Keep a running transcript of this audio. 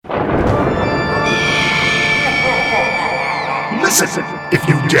Listen, if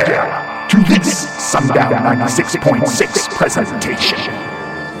you dare, to this Sundown 96.6 presentation.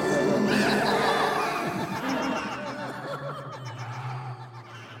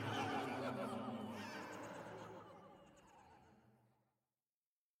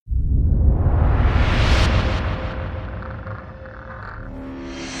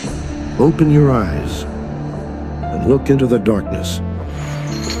 Open your eyes and look into the darkness.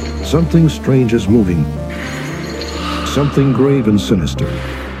 Something strange is moving. Something grave and sinister.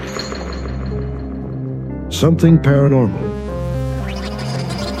 Something paranormal.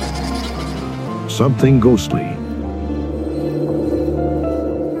 Something ghostly.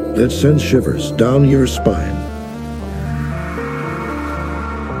 That sends shivers down your spine.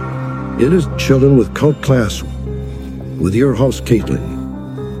 It is Chillin' with Cult Class with your host, Caitlin.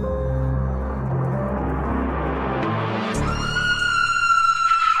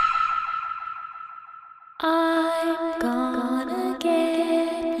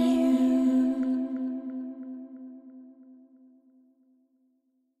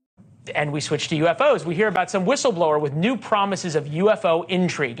 And we switch to UFOs. We hear about some whistleblower with new promises of UFO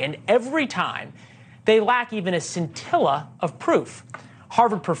intrigue, and every time they lack even a scintilla of proof.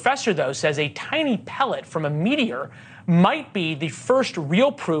 Harvard professor, though, says a tiny pellet from a meteor might be the first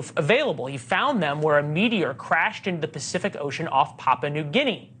real proof available. He found them where a meteor crashed into the Pacific Ocean off Papua New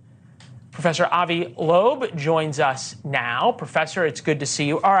Guinea. Professor Avi Loeb joins us now. Professor, it's good to see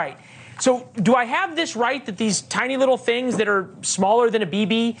you. All right, so do I have this right, that these tiny little things that are smaller than a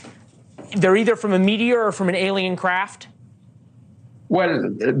BB, they're either from a meteor or from an alien craft?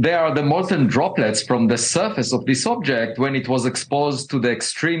 Well, they are the molten droplets from the surface of this object when it was exposed to the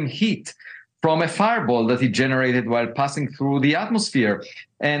extreme heat from a fireball that it generated while passing through the atmosphere.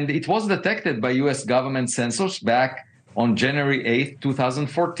 And it was detected by US government sensors back on January 8th,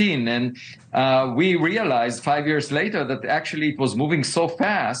 2014. And we realized 5 years later that actually it was moving so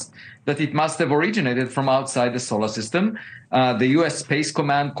fast that it must have originated from outside the solar system. The US Space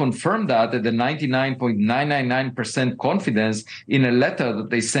Command confirmed that at the 99.999% confidence in a letter that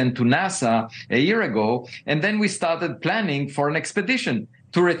they sent to NASA a year ago. And then we started planning for an expedition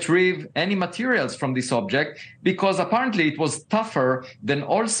to retrieve any materials from this object, because apparently it was tougher than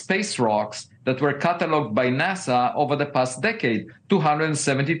all space rocks that were cataloged by NASA over the past decade,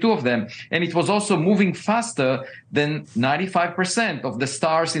 272 of them. And it was also moving faster than 95% of the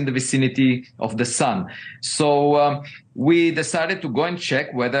stars in the vicinity of the sun. So we decided to go and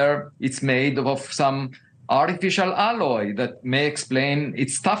check whether it's made of some artificial alloy that may explain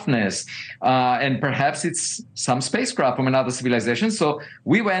its toughness, and perhaps it's some spacecraft from another civilization. So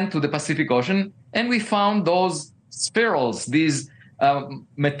we went to the Pacific Ocean and we found those spherules, these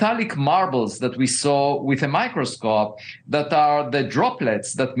metallic marbles that we saw with a microscope, that are the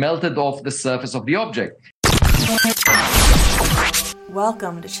droplets that melted off the surface of the object.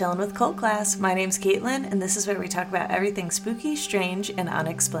 Welcome to Chillin' with Cult Class. My name's Caitlin, and this is where we talk about everything spooky, strange, and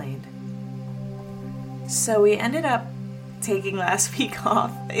unexplained. So we ended up taking last week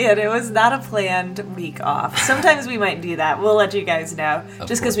off, and it was not a planned week off. Sometimes we might do that. We'll let you guys know,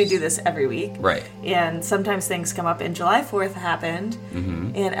 just because we do this every week. Right. And sometimes things come up, and July 4th happened,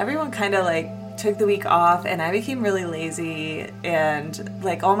 and everyone kind of took the week off, and I became really lazy, and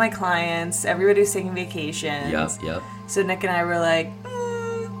all my clients, everybody was taking vacations. Yep. So Nick and I were like,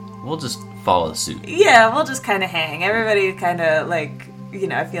 we'll just follow suit. Yeah, we'll just kind of hang. Everybody kind of I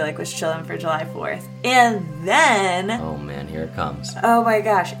feel like was chilling for July 4th. And then... Oh man, here it comes. Oh my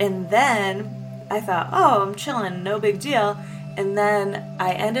gosh. And then I thought, I'm chilling, no big deal. And then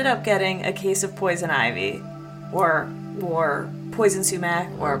I ended up getting a case of poison ivy or poison sumac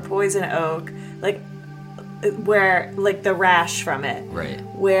or poison oak, where the rash from it. Right.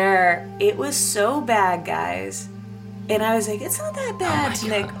 Where it was so bad, guys. And I was like, it's not that bad,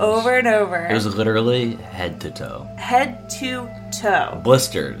 Nick, over and over. It was literally head to toe. Head to toe.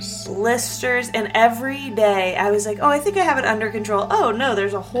 Blisters. And every day I was like, I think I have it under control. Oh, no,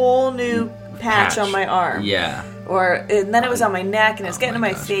 there's a whole new patch on my arm. Yeah. And then it was on my neck, and it was getting in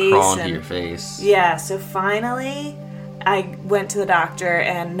my face. Crawling to your face. Yeah, so finally I went to the doctor,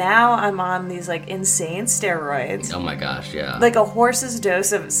 and now I'm on these insane steroids. Oh my gosh, yeah. A horse's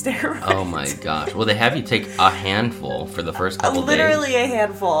dose of steroids. Oh my gosh. Well, they have you take a handful for the first couple Literally days. a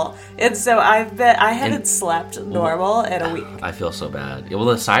handful. And so I haven't slept normal in a week. I feel so bad. Well,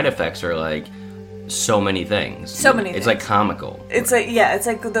 the side effects are so many things. It's comical. It's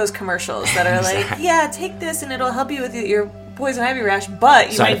those commercials that are take this and it'll help you with your poison ivy rash, but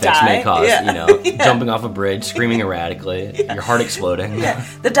you side might die. May cause, jumping off a bridge, screaming erratically, your heart exploding. Yeah.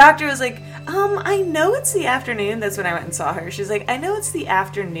 The doctor was like, I know it's the afternoon. That's when I went and saw her. She's like, I know it's the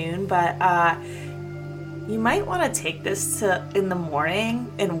afternoon, but you might want to take this in the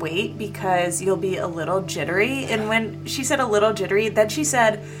morning and wait because you'll be a little jittery. And when she said a little jittery, then she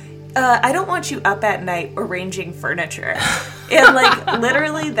said, I don't want you up at night arranging furniture. And like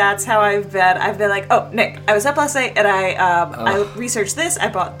literally that's how I've been. I've been like, oh, Nick, I was up last night and I researched this, I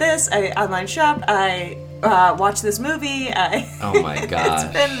bought this, I online shopped, I watched this movie. Oh my gosh.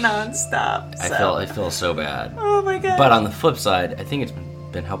 It's been nonstop. So. I feel so bad. Oh my god. But on the flip side, I think it's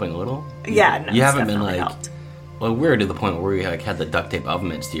been helping a little. Yeah, no, you haven't been like helped. Well, we're to the point where we like had the duct tape oven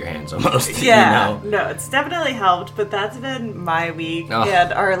mitts to your hands almost. Yeah, you know? No, it's definitely helped, but that's been my week.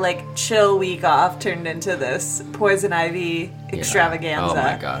 And our like chill week off turned into this poison ivy extravaganza. Oh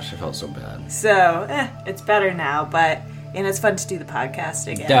my gosh, I felt so bad. So, it's better now, and it's fun to do the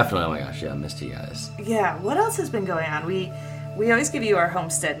podcast again. Definitely, oh my gosh, yeah, I missed you guys. Yeah, what else has been going on? We always give you our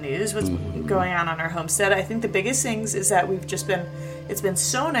homestead news, what's going on our homestead. I think the biggest things is that it's been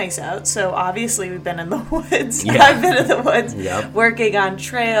so nice out, so obviously we've been in the woods. Yeah. I've been in the woods working on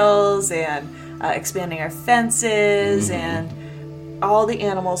trails and expanding our fences, and all the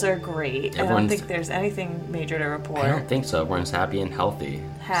animals are great. I don't think there's anything major to report. I don't think so. Everyone's happy and healthy.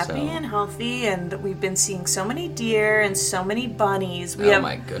 And healthy, and we've been seeing so many deer and so many bunnies.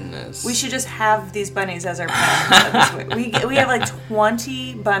 My goodness. We should just have these bunnies as our pets. we have like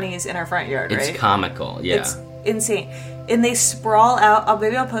 20 bunnies in our front yard, right? It's comical, yeah. It's insane. And they sprawl out.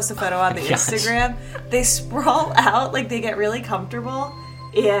 Maybe I'll post a photo on the Instagram. They sprawl out, like they get really comfortable.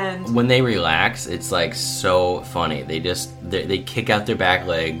 And when they relax, it's like so funny. They kick out their back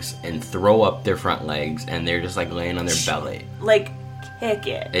legs and throw up their front legs, and they're just like laying on their belly. Like, kick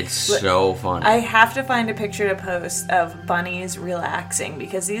it. It's so funny. I have to find a picture to post of bunnies relaxing,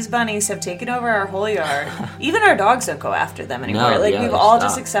 because these bunnies have taken over our whole yard. Even our dogs don't go after them anymore. No, we've all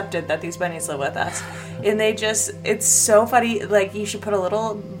just accepted that these bunnies live with us. And it's so funny. Like, you should put a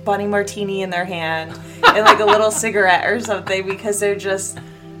little bunny martini in their hand and like a little cigarette or something, because they're just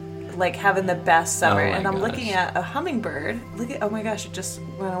like having the best summer. And I'm looking at a hummingbird. Oh my gosh, it just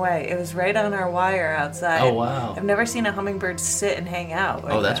went away. It was right on our wire outside. Oh wow. I've never seen a hummingbird sit and hang out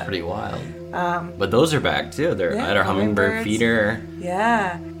like that's that. pretty wild. But those are back too. They're at our hummingbird feeder.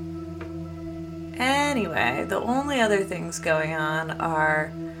 Yeah. Anyway, the only other things going on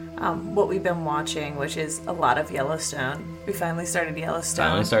are what we've been watching, which is a lot of Yellowstone. We finally started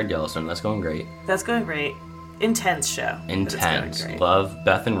Yellowstone. That's going great. That's going great. Intense show. Intense. Love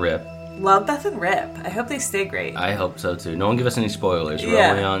Beth and Rip. I hope they stay great. I hope so too. No one give us any spoilers. We're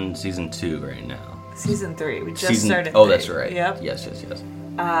only on season 2 right now. Season 3. We just started. Oh, that's right. Yep. Yes.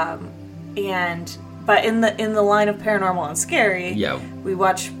 But in the line of paranormal and scary, we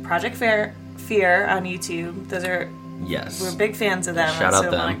watch Project Fear on YouTube. Those are we're big fans of them. Shout out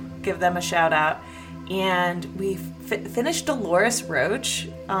them. Want to give them a shout out. And we finished Dolores Roach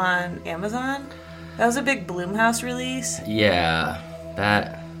on Amazon. That was a big Blumhouse release. Yeah,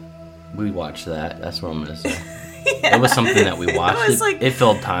 we watched that. That's what I'm gonna say. It was something that we watched. It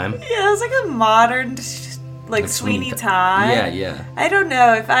filled time. Yeah, it was like a modern, like Sweeney Todd. Yeah. I don't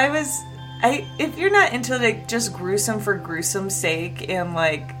know if you're not into like just gruesome for gruesome's sake and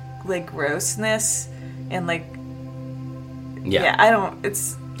like grossness and like I don't.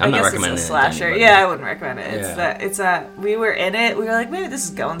 I'm not recommending it's a slasher. I wouldn't recommend it. We were in it. We were like, maybe this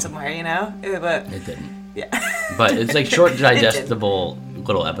is going somewhere, you know? But it didn't. Yeah. But it's like short, digestible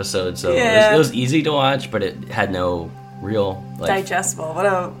little episodes. So it was easy to watch, but it had no real digestible. What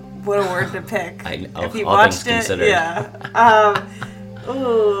a word to pick. If you watched it, considered. Yeah.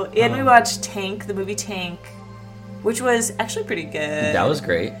 And we watched Tank, the movie Tank, which was actually pretty good. That was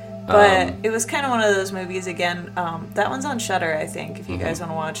great. But it was kind of one of those movies, again, that one's on Shudder, I think, if you guys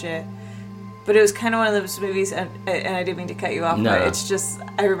want to watch it. But it was kind of one of those movies, and I didn't mean to cut you off, but it's just,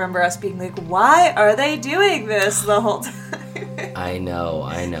 I remember us being like, why are they doing this the whole time? I know.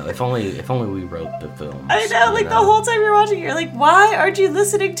 If only we wrote the film. I know, the whole time you're watching, you're like, why aren't you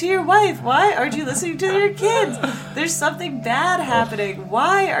listening to your wife? Why aren't you listening to your kids? There's something bad happening.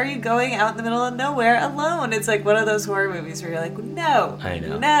 Why are you going out in the middle of nowhere alone? It's like one of those horror movies where you're like, no. I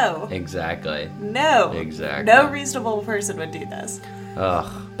know. No. Exactly. No. Exactly. No reasonable person would do this.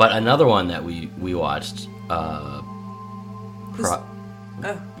 Ugh. But another one that we watched,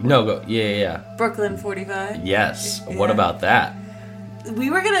 Brooklyn 45. Yes. Yeah. What about that? We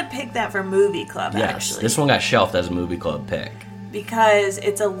were going to pick that for movie club, actually. This one got shelved as a movie club pick. Because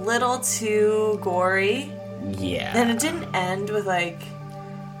it's a little too gory. Yeah. And it didn't end with,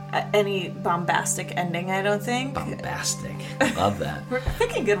 any bombastic ending, I don't think. Bombastic. Love that. We're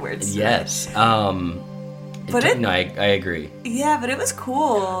picking good words. Yes. I agree. Yeah, but it was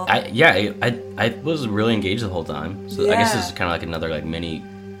cool. I was really engaged the whole time. So I guess this is kind of like another mini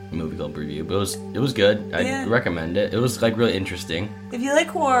movie club review, but it was good. I recommend it. It was like really interesting. If you like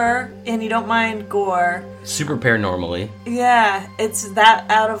horror and you don't mind gore, super paranormally. Yeah, it's that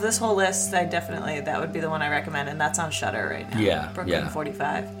out of this whole list. That would be the one I recommend, and that's on Shudder right now. Yeah, Brooklyn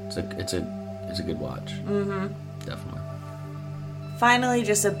 45. It's a good watch. Mm-hmm. Definitely. Finally,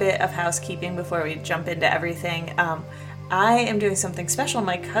 just a bit of housekeeping before we jump into everything. I am doing something special.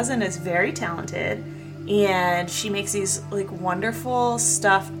 My cousin is very talented, and she makes these like wonderful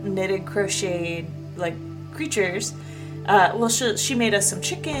stuffed, knitted, crocheted like creatures. She made us some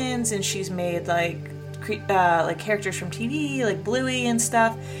chickens, and she's made like characters from TV, like Bluey and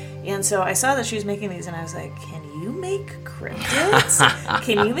stuff. And so I saw that she was making these, and I was like, "Can you make cryptids?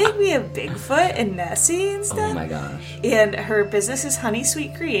 Can you make me a Bigfoot and Nessie and stuff?" Oh my gosh. And her business is Honey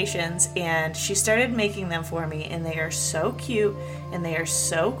Sweet Creations, and she started making them for me, and they are so cute, and they are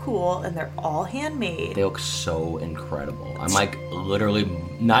so cool, and they're all handmade. They look so incredible. I'm like literally,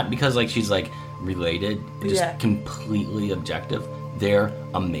 not because like she's like related, just completely objective. They're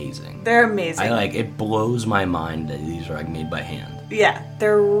amazing. They're amazing. It blows my mind that these are like made by hand. Yeah,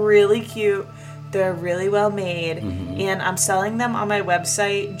 they're really cute. They're really well made, and I'm selling them on my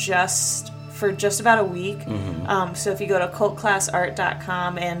website for just about a week. So if you go to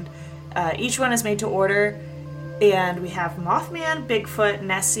cultclassart.com, and each one is made to order, and we have Mothman, Bigfoot,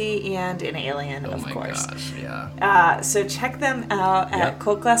 Nessie, and an alien, of course. Oh my gosh, yeah. So check them out at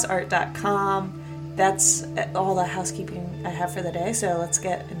cultclassart.com. That's all the housekeeping I have for the day, so let's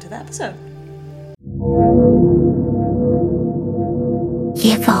get into the episode.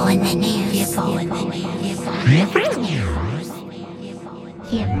 UFO in the news. UFO in the news.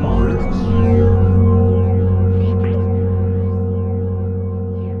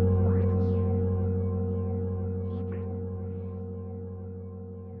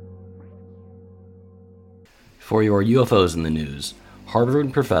 For your UFOs in the news,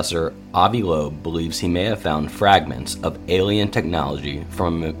 Harvard professor Avi Loeb believes he may have found fragments of alien technology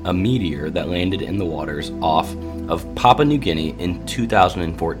from a meteor that landed in the waters off of Papua New Guinea in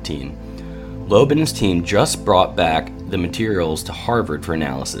 2014. Loeb and his team just brought back the materials to Harvard for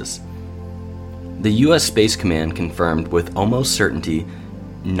analysis. The U.S. Space Command confirmed with almost certainty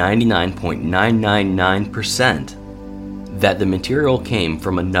 99.999% that the material came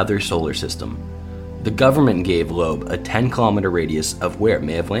from another solar system. The government gave Loeb a 10-kilometer radius of where it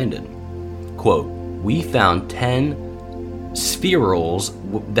may have landed. Quote, "We found 10 spherules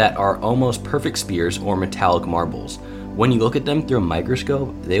that are almost perfect spheres or metallic marbles. When you look at them through a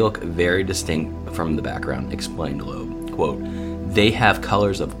microscope, they look very distinct from the background," explained Loeb. Quote, "They have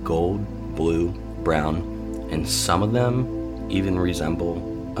colors of gold, blue, brown, and some of them even resemble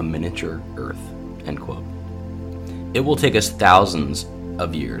a miniature Earth," end quote. "It will take us thousands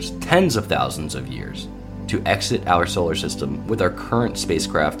of years, tens of thousands of years, to exit our solar system with our current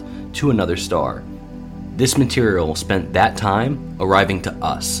spacecraft to another star. This material spent that time arriving to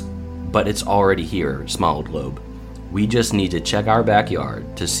us, but it's already here," smiled Loeb. "We just need to check our backyard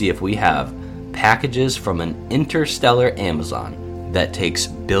to see if we have packages from an interstellar Amazon that takes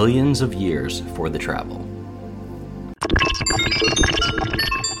billions of years for the travel."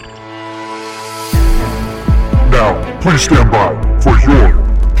 Now, please stand by for your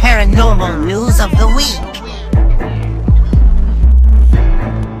paranormal news of the week.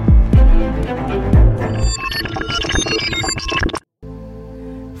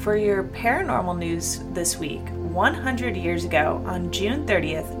 For your paranormal news this week, 100 years ago, on June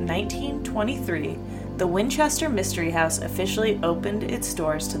 30th, 1923, the Winchester Mystery House officially opened its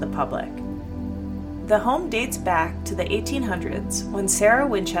doors to the public. The home dates back to the 1800s, when Sarah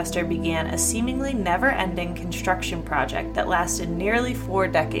Winchester began a seemingly never-ending construction project that lasted nearly 4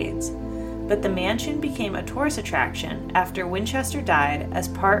 decades. But the mansion became a tourist attraction after Winchester died as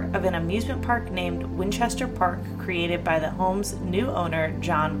part of an amusement park named Winchester Park, created by the home's new owner,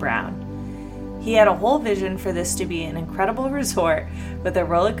 John Brown. He had a whole vision for this to be an incredible resort with a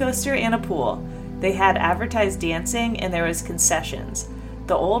roller coaster and a pool. They had advertised dancing, and there was concessions.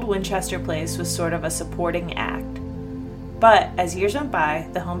 The old Winchester place was sort of a supporting act. But as years went by,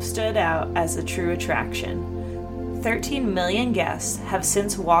 the home stood out as the true attraction. 13 million guests have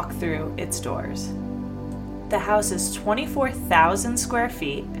since walked through its doors. The house is 24,000 square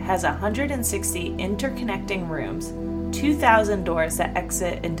feet, has 160 interconnecting rooms, 2,000 doors that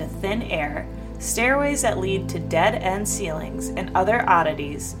exit into thin air, stairways that lead to dead-end ceilings, and other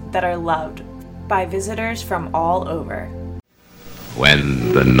oddities that are loved by visitors from all over.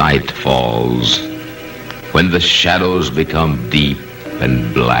 When the night falls, when the shadows become deep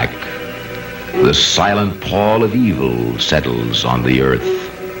and black, the silent pall of evil settles on the earth.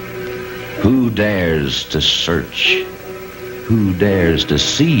 Who dares to search? who dares to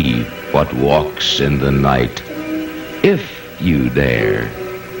see what walks in the night. If you dare,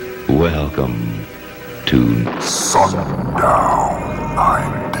 welcome to Sundown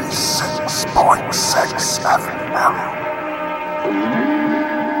 96.6 FM.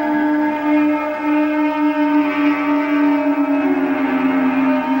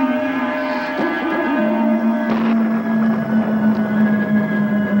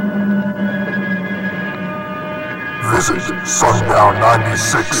 Visit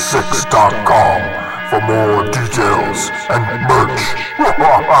sundown966.com for more details and merch.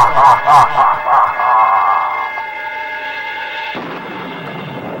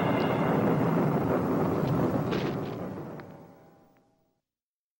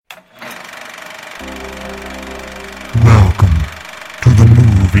 Welcome to the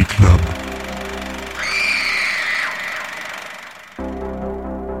Movie Club.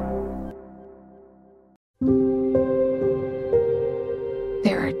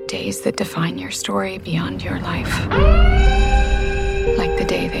 That define your story beyond your life. Like the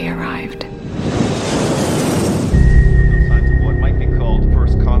day they arrived. Signs of what might be called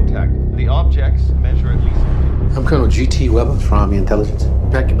first contact. The objects measure at least. I'm Colonel G.T. Weber from Army Intelligence.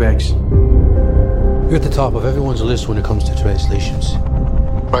 Pack your bags. You're at the top of everyone's list when it comes to translations.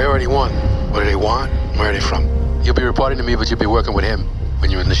 Priority 1. What do they want? Where are they from? You'll be reporting to me, but you'll be working with him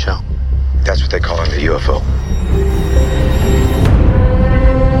when you're in the show. That's what they call it, a UFO.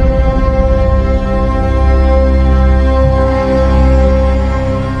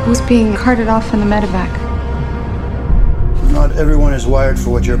 Who's being carted off in the medevac? Not everyone is wired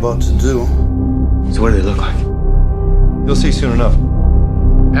for what you're about to do. So what do they look like? You'll see soon enough.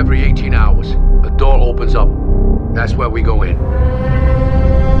 Every 18 hours, a door opens up. That's where we go in.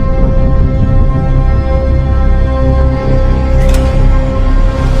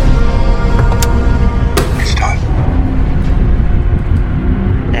 It's done.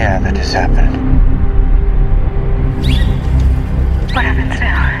 Yeah, that just happened. What happens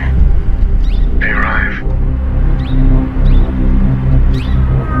now? They arrive.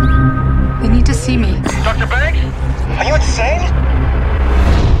 They need to see me. Dr. Banks? Are you insane?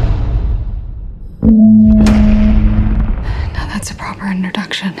 Now that's a proper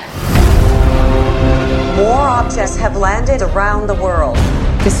introduction. More objects have landed around the world.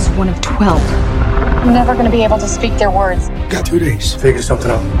 This is one of 12. I'm never going to be able to speak their words. Got 2 days. Figure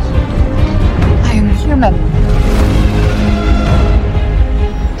something out. I am human.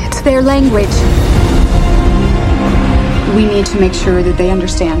 Their language. We need to make sure that they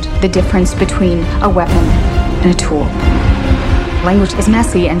understand the difference between a weapon and a tool. Language is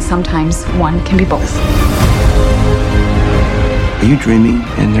messy, and sometimes one can be both. Are you dreaming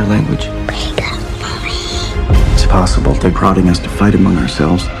in their language? It's possible they're prodding us to fight among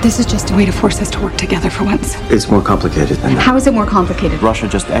ourselves. This is just a way to force us to work together for once. It's more complicated than that. How is it more complicated? Russia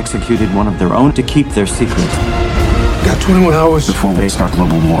just executed one of their own to keep their secret. Got 21 hours before they start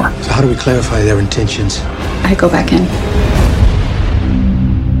global war. So how do we clarify their intentions? I go back in.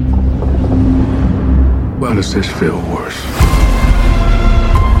 Why does this feel worse?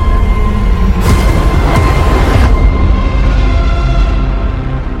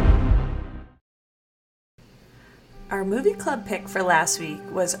 Our movie club pick for last week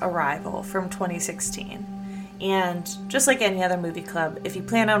was Arrival from 2016. And just like any other movie club, if you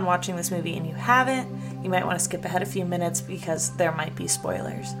plan on watching this movie and you haven't, you might want to skip ahead a few minutes because there might be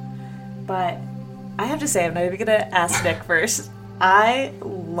spoilers. But I have to say, I'm not even going to ask Nick first. I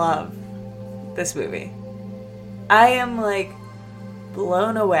love this movie. I am,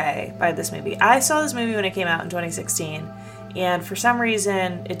 blown away by this movie. I saw this movie when it came out in 2016, and for some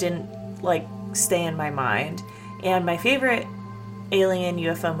reason, it didn't, stay in my mind. And my favorite alien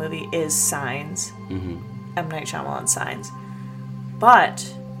UFO movie is Signs. Mm-hmm. M. Night Shyamalan's Signs. But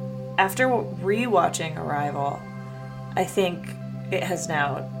after rewatching Arrival, I think it has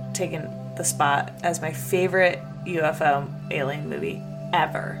now taken the spot as my favorite UFO alien movie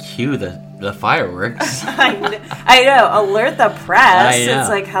ever. Cue the fireworks. I know. Alert the press. It's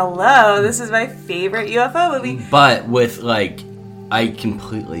hello, this is my favorite UFO movie. But with I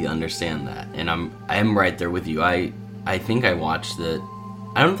completely understand that, and I am right there with you. I think I watched it.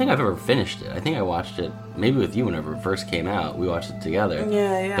 I don't think I've ever finished it. I think I watched it maybe with you whenever it first came out. We watched it together.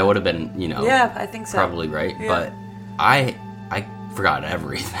 Yeah. That would have been, Yeah, I think so. Probably right. Yeah. But I forgot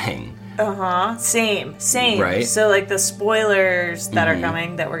everything. Same. Right. So the spoilers that are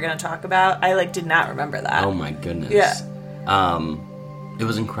coming that we're going to talk about, I did not remember that. Oh my goodness. Yeah. It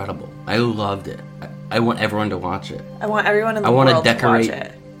was incredible. I loved it. I want everyone to watch it. I want everyone in the world to watch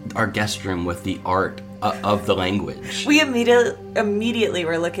it. our guest room with the art of the language. We immediately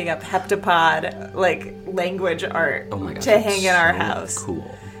were looking up heptapod, like, language art to hang in our house.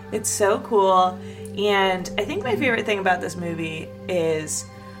 Cool. It's so cool. And I think my favorite thing about this movie is,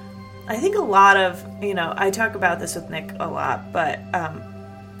 I think a lot of, I talk about this with Nick a lot, but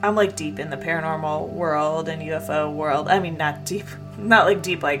I'm like deep in the paranormal world and UFO world. I mean, not deep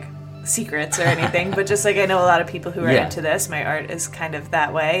like secrets or anything, but just like I know a lot of people who are into this. My art is kind of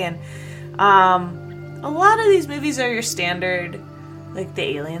that way. And a lot of these movies are your standard, like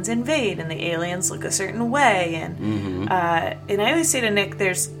the aliens invade and the aliens look a certain way. And and I always say to Nick,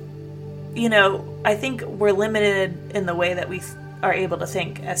 there's, I think we're limited in the way that we are able to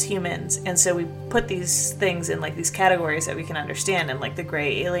think as humans, and so we put these things in like these categories that we can understand, and like the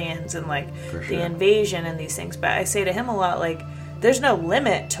gray aliens and like the invasion and these things. But I say to him a lot, like, there's no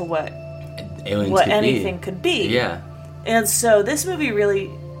limit to what anything could be. Yeah. And so this movie really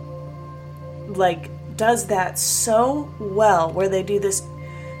like does that so well, where they do this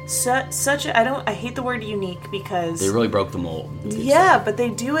I hate the word unique because they really broke the mold. Yeah, but they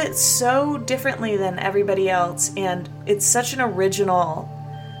do it so differently than everybody else, and it's such an original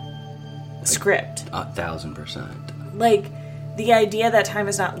script. 1,000%. Like, the idea that time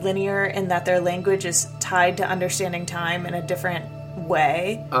is not linear and that their language is tied to understanding time in a different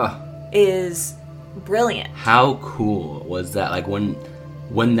way is brilliant. How cool was that? Like,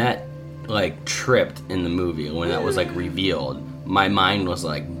 when that, like, tripped in the movie, when that was, like, revealed, my mind was,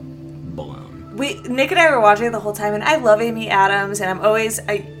 like, blown. Nick and I were watching it the whole time, and I love Amy Adams, and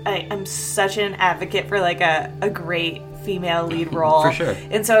I'm such an advocate for, like, a great female lead role. For sure.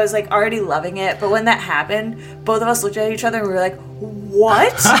 And so I was, like, already loving it, but when that happened, both of us looked at each other and we were like,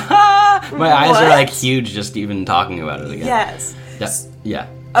 what? My eyes are, like, huge just even talking about it again. Yes. Yeah.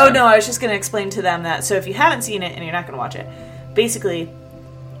 Oh, no, I was just going to explain to them that, so if you haven't seen it and you're not going to watch it, basically,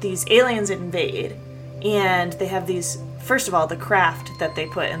 these aliens invade, and they have these, first of all, the craft that they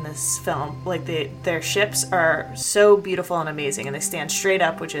put in this film, like their ships are so beautiful and amazing, and they stand straight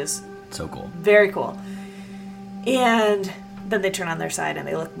up, which is so cool. Very cool. And then they turn on their side and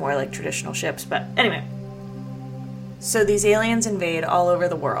they look more like traditional ships. But anyway, so these aliens invade all over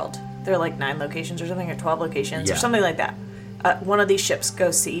the world. There are like 9 locations or something, or 12 locations or something like that. One of these ships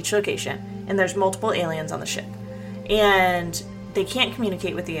goes to each location, and there's multiple aliens on the ship. And they can't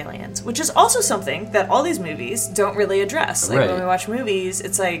communicate with the aliens, which is also something that all these movies don't really address. Like, when we watch movies,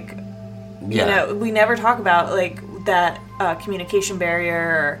 it's like, you know, we never talk about, like, that communication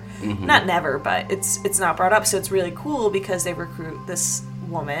barrier, or not never, but it's not brought up. So it's really cool because they recruit this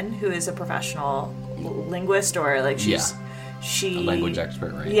woman who is a professional linguist, or like she a language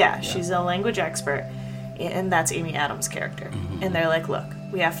expert, right? Yeah, she's a language expert, and that's Amy Adams' character. And they're like, look,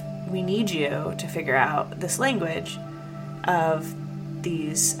 we need you to figure out this language of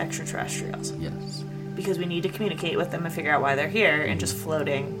these extraterrestrials. Yes. Because we need to communicate with them and figure out why they're here and just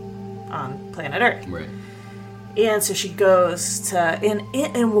floating on planet Earth. Right. And so she goes to,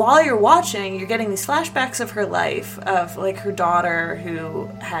 and while you're watching, you're getting these flashbacks of her life, of like her daughter who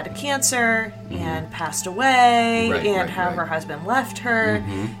had cancer and passed away, how her husband left her.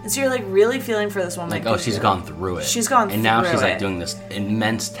 And so you're like really feeling for this woman. Like, oh, she's gone through it. She's gone through it. And now she's like doing this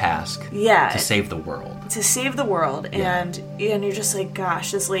immense task to save the world. To save the world. And you're just like,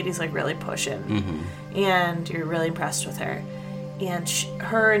 gosh, this lady's like really pushing. And you're really impressed with her. And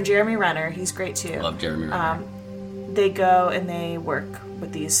her and Jeremy Renner, he's great too. Love Jeremy Renner. They go and they work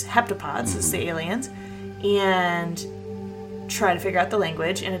with these heptapods, it's the aliens, and try to figure out the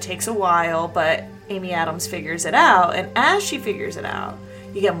language, and it takes a while, but Amy Adams figures it out, and as she figures it out,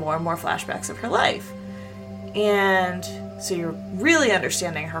 you get more and more flashbacks of her life. And so you're really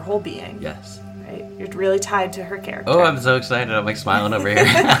understanding her whole being. Yes. Right? You're really tied to her character. Oh, I'm so excited. I'm like smiling over here.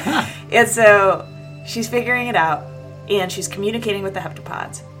 And so she's figuring it out, and she's communicating with the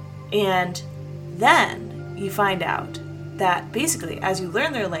heptapods. And then you find out that basically, as you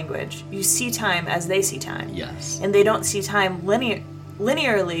learn their language, you see time as they see time. Yes. And they don't see time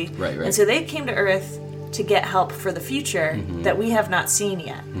linearly. Right. And so they came to Earth to get help for the future that we have not seen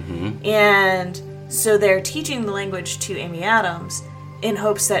yet. And so they're teaching the language to Amy Adams in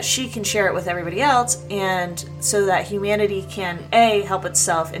hopes that she can share it with everybody else, and so that humanity can A, help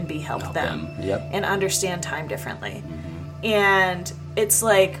itself, and B, help them. And understand time differently. And it's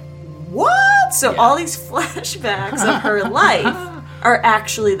like, what? So all these flashbacks of her life are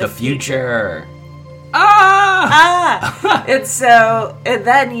actually the future. And so, and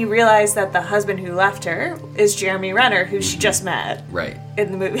then you realize that the husband who left her is Jeremy Renner, who she just met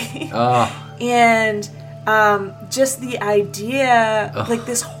in the movie. And just the idea, like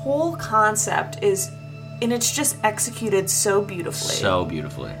this whole concept is and it's just executed so beautifully. So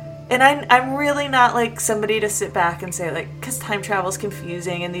beautifully. And I'm really not like somebody to sit back and say, like, because time travel is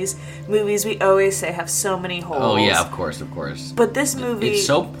confusing, and these movies we always say have so many holes. Oh yeah, of course. But this movie, it's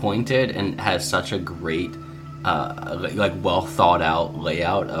so pointed and has such a great, like well thought out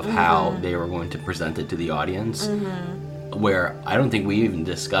layout of how they were going to present it to the audience. Where I don't think we even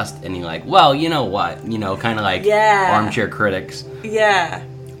discussed any like, well, you know what, kind of like armchair critics. Yeah.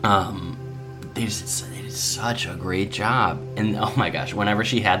 They did such a great job, and oh my gosh, whenever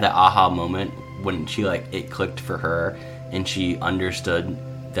she had that aha moment when she like it clicked for her and she understood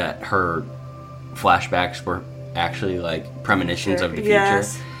that her flashbacks were actually like premonitions of the future,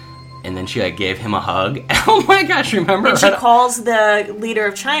 and then she like gave him a hug. Oh my gosh, remember? And she calls the leader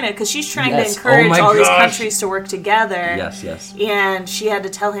of China because she's trying to encourage all these countries to work together. Yes. And she had to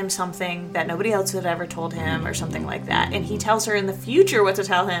tell him something that nobody else had ever told him, or something like that. And he tells her in the future what to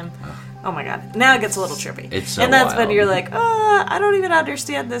tell him. Oh my god. Now it gets a little trippy. It's so And that's wild. when you're like, I don't even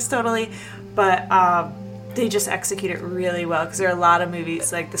understand this totally. But they just execute it really well, because there are a lot of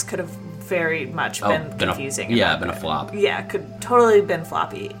movies like this could have very much been confusing. Been a flop. Yeah, could totally been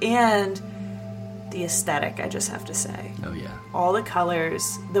floppy. And the aesthetic, I just have to say. Oh yeah. All the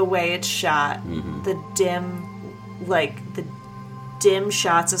colors, the way it's shot, the dim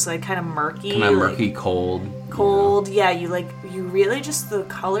shots is like kind of murky. Kind of murky, cold. Cold, yeah. You really just, the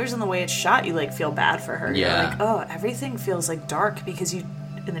colors and the way it's shot, you like feel bad for her. Yeah. You're like, oh, everything feels like dark, because in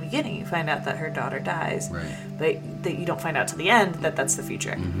the beginning you find out that her daughter dies. Right. But that you don't find out to the end that that's the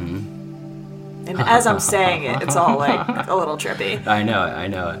future. And as I'm saying it, it's all like a little trippy. I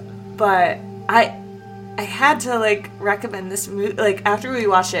know it. But I had to like recommend this movie. Like after we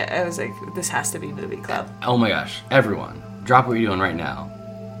watched it, I was like, this has to be Movie Club. Oh my gosh, everyone, drop what you're doing right now.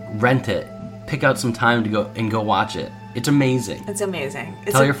 Rent it. Pick out some time to go watch it. It's amazing. It's amazing.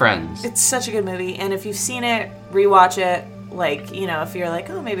 Tell your friends. It's such a good movie, and if you've seen it, rewatch it. Like, if you're like,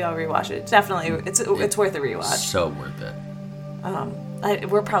 oh, maybe I'll rewatch it. Definitely, it's worth a rewatch. So worth it.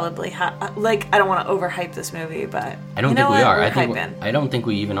 We're probably I don't want to overhype this movie, but I don't think we are. I don't think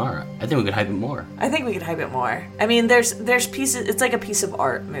we even are. I think we could hype it more. I think we could hype it more. I mean, there's pieces. It's like a piece of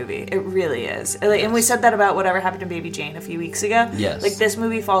art movie. It really is. Like, and we said that about Whatever Happened to Baby Jane a few weeks ago. Yes. Like, this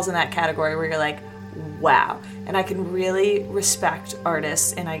movie falls in that category where you're like, wow. And I can really respect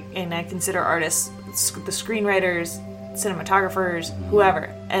artists, and I consider artists the screenwriters, cinematographers, whoever,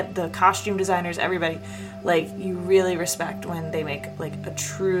 and the costume designers, everybody. Like, you really respect when they make like a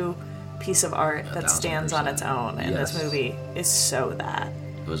true piece of art that stands on its own, and this movie is so that.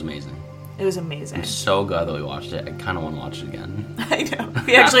 It was amazing. It was amazing. I'm so glad that we watched it. I kind of want to watch it again. I know.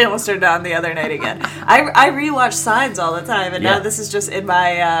 We actually almost turned it on the other night again. I rewatch Signs all the time, and now this is just in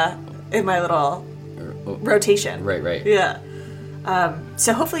my little rotation. Right. Yeah.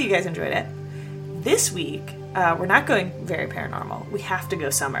 So hopefully you guys enjoyed it. This week, we're not going very paranormal. We have to go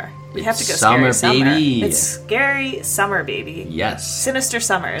summer. We have to go summer, scary baby. summer. It's scary summer, baby. Yes. Sinister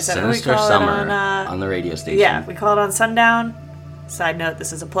Summer. Is that Sinister what we call Summer it on the radio station? Yeah, we call it on Sundown. Side note,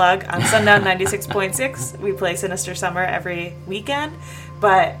 this is a plug. On Sundown 96.6, we play Sinister Summer every weekend.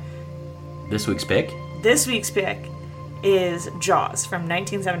 But this week's pick is Jaws from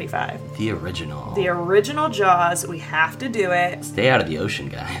 1975. The original. The original Jaws. We have to do it. Stay out of the ocean,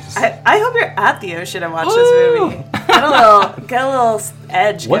 guys. I hope you're at the ocean and watch this movie. Get a little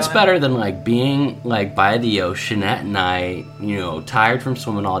edge. What's going. better than like being like by the ocean at night, tired from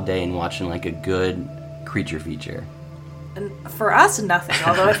swimming all day, and watching like a good creature feature? And for us, nothing.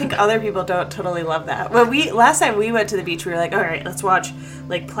 Although I think other people don't totally love that. Well, last time we went to the beach, we were like, all right, let's watch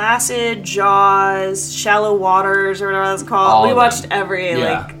like Placid, Jaws, Shallow Waters, or whatever that's called. We watched every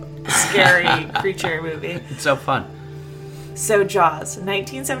like scary creature movie. It's so fun. So Jaws,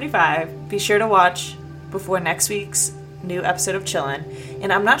 1975. Be sure to watch before next week's new episode of Chillin'.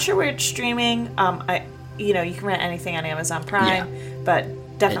 And I'm not sure where it's streaming. You can rent anything on Amazon Prime, but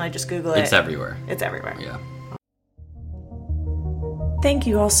definitely just Google it. It's everywhere. It's everywhere. Yeah. Thank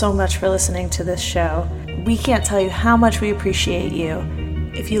you all so much for listening to this show. We can't tell you how much we appreciate you.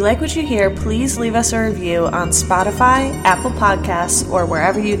 If you like what you hear, please leave us a review on Spotify, Apple Podcasts, or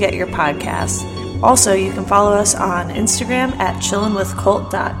wherever you get your podcasts. Also, you can follow us on Instagram at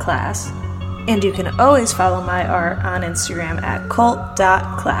chillinwithcult.class. And you can always follow my art on Instagram at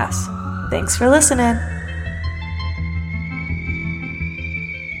cult.class. Thanks for listening.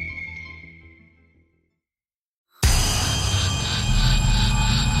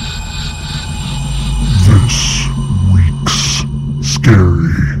 This week's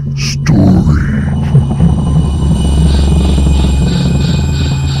scary story.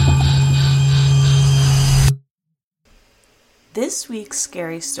 This week's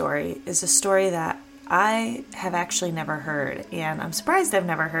scary story is a story that I have actually never heard, and I'm surprised I've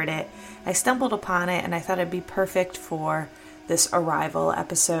never heard it. I stumbled upon it and I thought it'd be perfect for this Arrival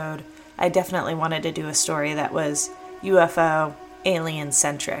episode. I definitely wanted to do a story that was UFO,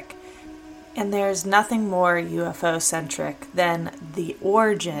 alien-centric. And there's nothing more UFO-centric than the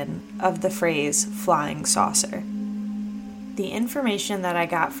origin of the phrase flying saucer. The information that I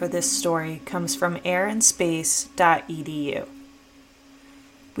got for this story comes from airandspace.edu.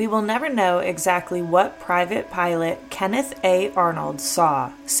 We will never know exactly what private pilot Kenneth A. Arnold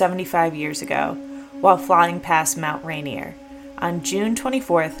saw 75 years ago while flying past Mount Rainier on June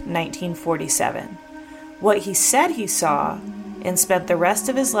 24, 1947. What he said he saw, and spent the rest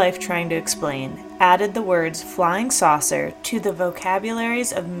of his life trying to explain, added the words flying saucer to the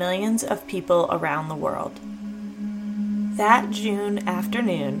vocabularies of millions of people around the world. That June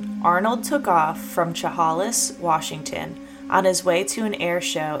afternoon, Arnold took off from Chehalis, Washington, on his way to an air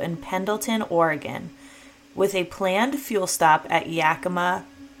show in Pendleton, Oregon, with a planned fuel stop at Yakima,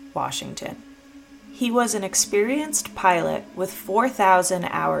 Washington. He was an experienced pilot with 4,000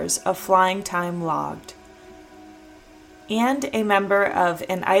 hours of flying time logged, and a member of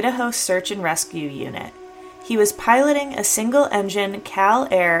an Idaho Search and Rescue Unit. He was piloting a single-engine Cal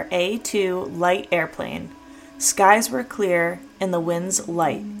Air A-2 light airplane. Skies were clear and the winds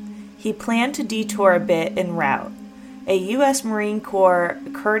light. He planned to detour a bit en route. A U.S. Marine Corps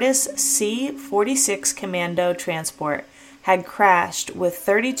Curtiss C-46 Commando transport had crashed with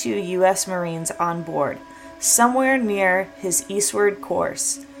 32 U.S. Marines on board, somewhere near his eastward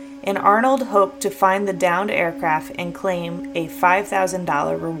course, and Arnold hoped to find the downed aircraft and claim a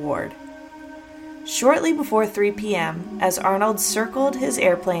 $5,000 reward. Shortly before 3 p.m., as Arnold circled his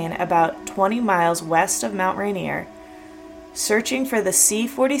airplane about 20 miles west of Mount Rainier, searching for the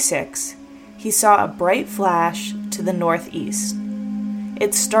C-46, he saw a bright flash to the northeast.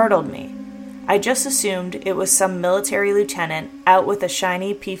 It startled me. I just assumed it was some military lieutenant out with a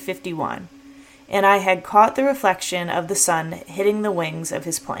shiny P-51, and I had caught the reflection of the sun hitting the wings of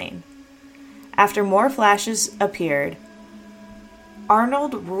his plane. After more flashes appeared,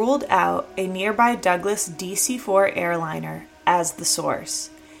 Arnold ruled out a nearby Douglas DC-4 airliner as the source.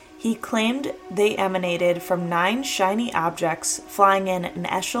 He claimed they emanated from 9 shiny objects flying in an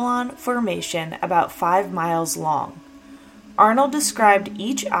echelon formation about 5 miles long. Arnold described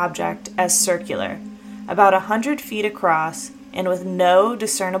each object as circular, about 100 feet across, and with no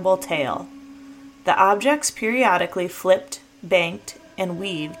discernible tail. The objects periodically flipped, banked, and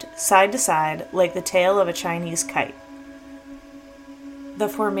weaved side to side like the tail of a Chinese kite. The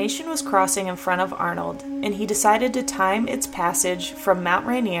formation was crossing in front of Arnold, and he decided to time its passage from Mount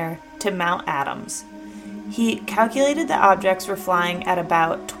Rainier to Mount Adams. He calculated the objects were flying at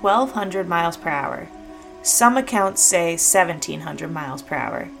about 1,200 miles per hour. Some accounts say 1,700 miles per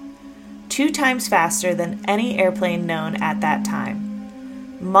hour. 2 times faster than any airplane known at that time.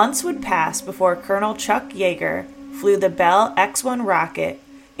 Months would pass before Colonel Chuck Yeager flew the Bell X-1 rocket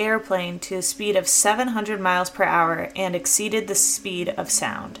airplane to a speed of 700 miles per hour and exceeded the speed of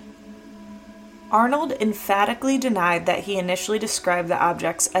sound. Arnold emphatically denied that he initially described the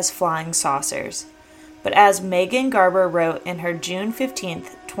objects as flying saucers, but as Megan Garber wrote in her June 15,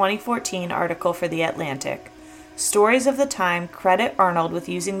 2014 article for The Atlantic, stories of the time credit Arnold with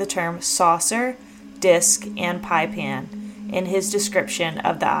using the term saucer, disc, and pie pan in his description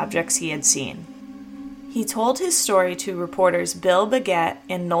of the objects he had seen. He told his story to reporters Bill Baguette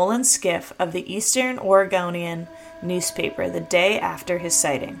and Nolan Skiff of the Eastern Oregonian newspaper the day after his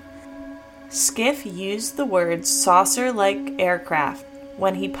sighting. Skiff used the words saucer-like aircraft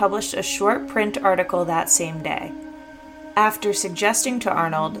when he published a short print article that same day, after suggesting to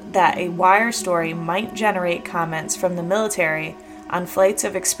Arnold that a wire story might generate comments from the military on flights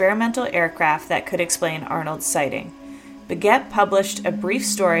of experimental aircraft that could explain Arnold's sighting. Baguette published a brief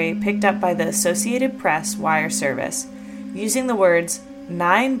story picked up by the Associated Press wire service, using the words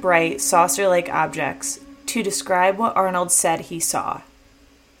 9 bright saucer-like objects to describe what Arnold said he saw.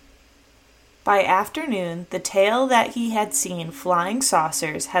 By afternoon, the tale that he had seen flying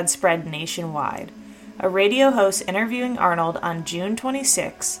saucers had spread nationwide. A radio host interviewing Arnold on June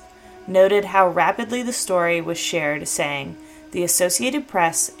 26 noted how rapidly the story was shared, saying, "The Associated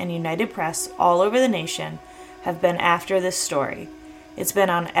Press and United Press all over the nation have been after this story. It's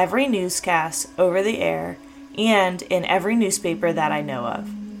been on every newscast, over the air, and in every newspaper that I know of."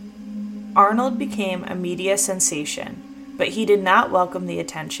 Arnold became a media sensation, but he did not welcome the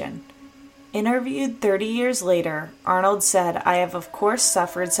attention. Interviewed 30 years later, Arnold said, "I have of course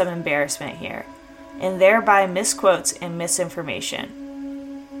suffered some embarrassment here, and thereby misquotes and misinformation."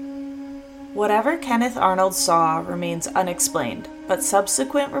 Whatever Kenneth Arnold saw remains unexplained, but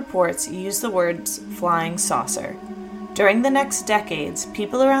subsequent reports use the words flying saucer. During the next decades,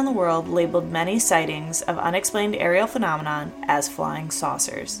 people around the world labeled many sightings of unexplained aerial phenomenon as flying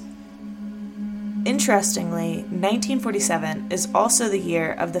saucers. Interestingly, 1947 is also the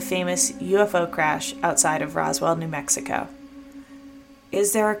year of the famous UFO crash outside of Roswell, New Mexico.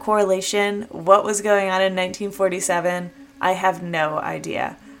 Is there a correlation? What was going on in 1947? I have no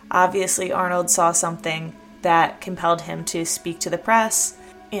idea. Obviously, Arnold saw something that compelled him to speak to the press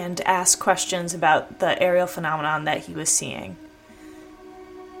and ask questions about the aerial phenomenon that he was seeing.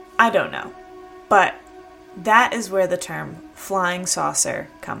 I don't know, but that is where the term flying saucer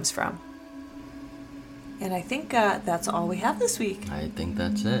comes from. And I think that's all we have this week. I think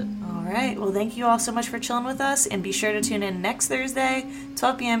that's it. All right. Well, thank you all so much for chilling with us, and be sure to tune in next Thursday,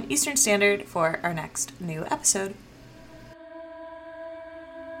 12 p.m. Eastern Standard, for our next new episode.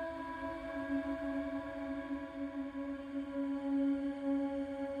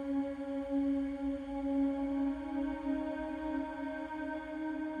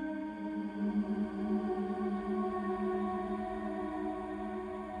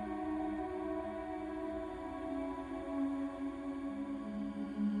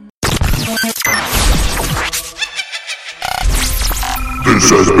 This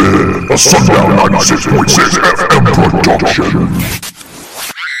has been a Sundown 96.6 FM production.